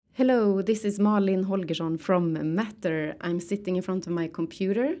Hello, this is Malin Holgersson from Matter. I'm sitting in front of my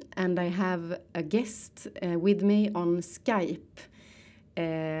computer and I have a guest with me on Skype.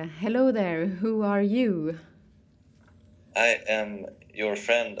 Hello there, who are you? I am your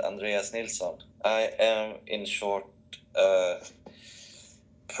friend Andreas Nilsson. I am, in short, a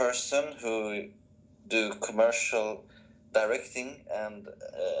person who do commercial directing and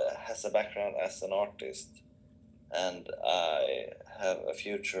has a background as an artist. And I have a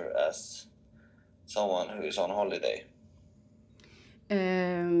future as someone who is on holiday.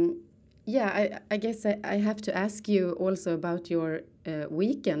 I guess I have to ask you also about your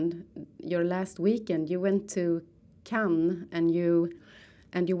weekend, your last weekend. You went to Cannes and you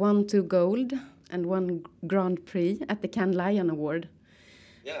won 2 gold and 1 Grand Prix at the Cannes Lion Award.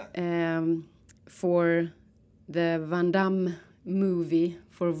 Yeah. For the Van Damme movie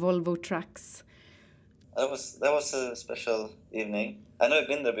for Volvo Trucks. That was a special evening. I know I've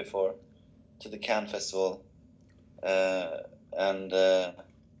been there before, to the Cannes Festival, and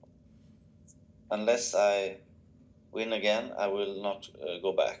unless I win again, I will not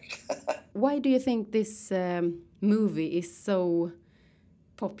go back. Why do you think this movie is so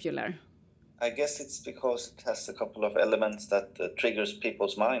popular? I guess it's because it has a couple of elements that triggers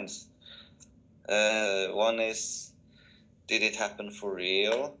people's minds. One is, did it happen for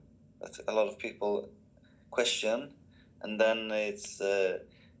real? That a lot of people question. And then it's, I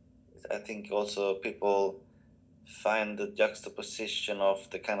think also people find the juxtaposition of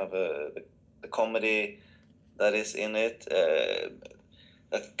the kind of the comedy that is in it,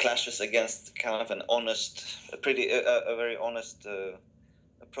 that clashes against kind of an honest, a very honest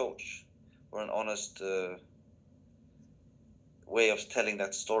approach, or an honest way of telling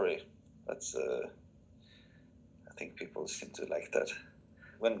that story. That's I think people seem to like that.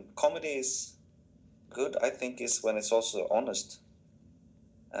 When comedy is good, I think, is when it's also honest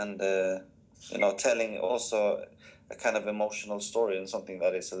and telling also a kind of emotional story and something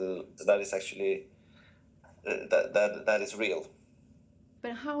that is actually that is real.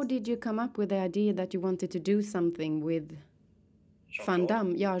 But how did you come up with the idea that you wanted to do something with Van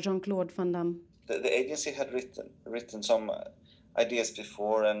Damme? Yeah, Jean-Claude Van Damme. The agency had written some ideas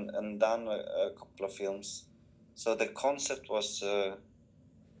before and done a couple of films. So the concept was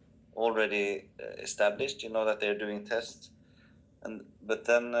already established, that they're doing tests. But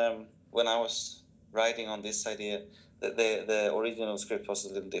then when I was writing on this idea, the original script was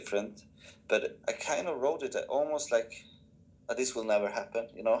a little different. But I kind of wrote it almost like, this will never happen,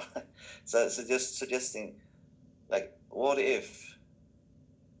 so just suggesting, like, what if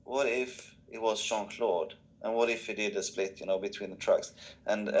it was Jean-Claude, and what if he did a split, between the trucks,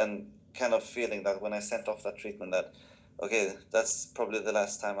 and kind of feeling that when I sent off that treatment, that okay, that's probably the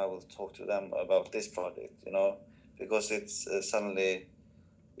last time I will talk to them about this project, because it's suddenly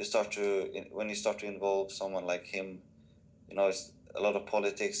when you start to involve someone like him, it's a lot of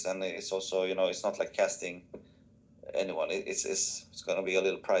politics, and it's also, it's not like casting anyone. It's going to be a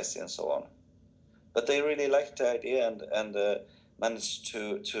little pricey and so on. But they really liked the idea and managed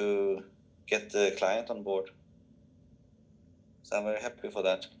to get the client on board. So I'm very happy for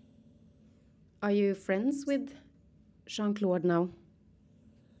that. Are you friends with Jean-Claude now?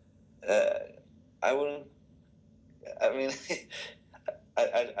 I wouldn't. I mean,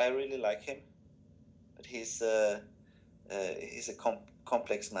 I really like him, but he's a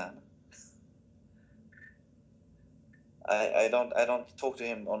complex man. I don't talk to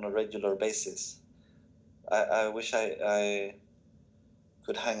him on a regular basis. I wish I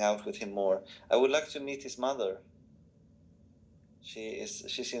could hang out with him more. I would like to meet his mother. She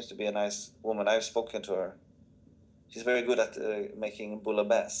seems to be a nice woman. I've spoken to her. She's very good at making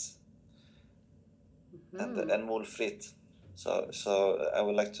bouillabaisse and moules frites. So I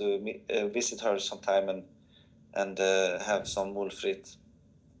would like to visit her sometime and have some moules frites.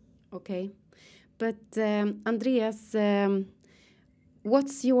 Okay, but Andreas,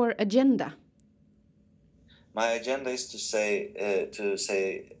 what's your agenda? My agenda is to say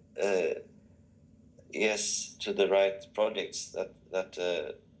yes to the right projects that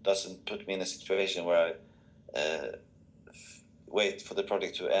doesn't put me in a situation where I wait for the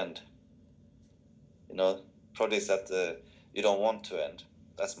project to end. Projects that you don't want to end.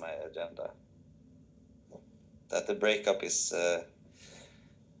 That's my agenda. That the breakup is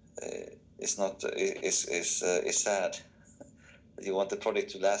sad. You want the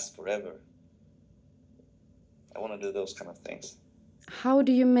project to last forever. I want to do those kind of things. How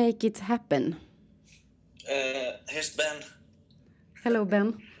do you make it happen? Here's Ben. Hello,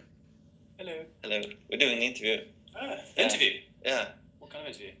 Ben. Hello. Hello. We're doing an interview. Interview? Yeah. What kind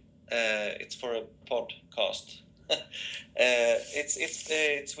of interview? It's for a podcast.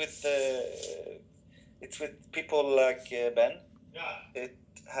 It's with people like Ben. It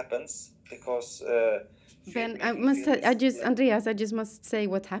happens because Ben, Andreas, I just must say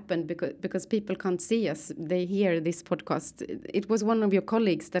what happened because people can't see us. They hear this podcast. It was one of your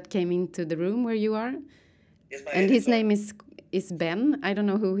colleagues that came into the room where you are, and his name is Ben. I don't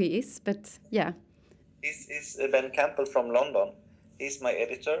know who he is, but yeah. He's Ben Campbell from London. He's my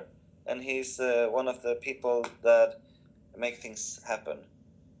editor, and he's one of the people that make things happen.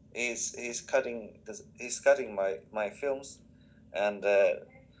 He's cutting my films, and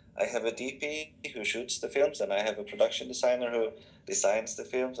I have a DP who shoots the films, and I have a production designer who designs the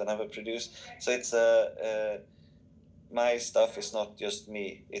films, and I have a producer. So it's my stuff is not just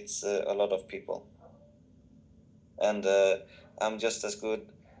me; it's a lot of people, and I'm just as good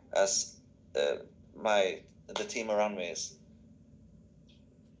as the team around me is.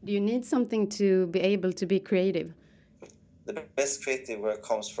 Do you need something to be able to be creative? The best creative work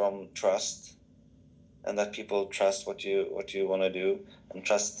comes from trust, and that people trust what you want to do, and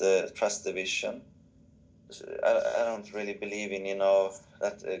trust the vision. I don't really believe in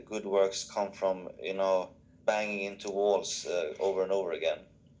that good works come from banging into walls over and over again.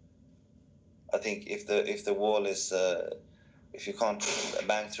 I think if the wall is if you can't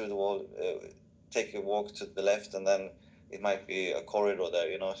bang through the wall, take a walk to the left, and then it might be a corridor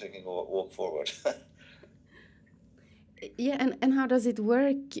there, so you can go walk forward. Yeah, and how does it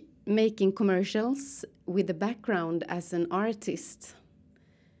work making commercials with the background as an artist?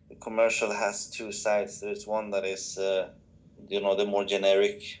 The commercial has two sides. There's one that is the more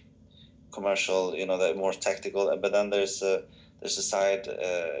generic commercial, the more tactical, but then there's a side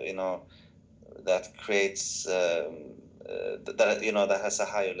that creates that has a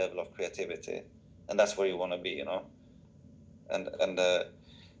higher level of creativity, and that's where you want to be, and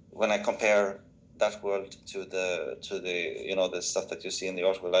when I compare that world to the the stuff that you see in the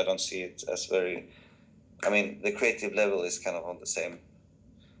art world, I don't see it as very. I mean, the creative level is kind of on the same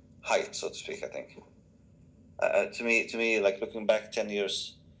height, so to speak. I think. To me, like looking back 10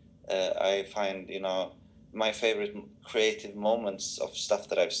 years, I find my favorite creative moments of stuff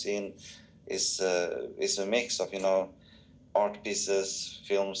that I've seen is a mix of art pieces,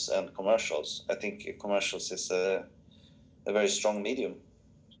 films, and commercials. I think commercials is a very strong medium.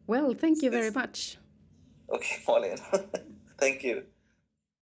 Well, thank you very much. Okay, Malin. Thank you.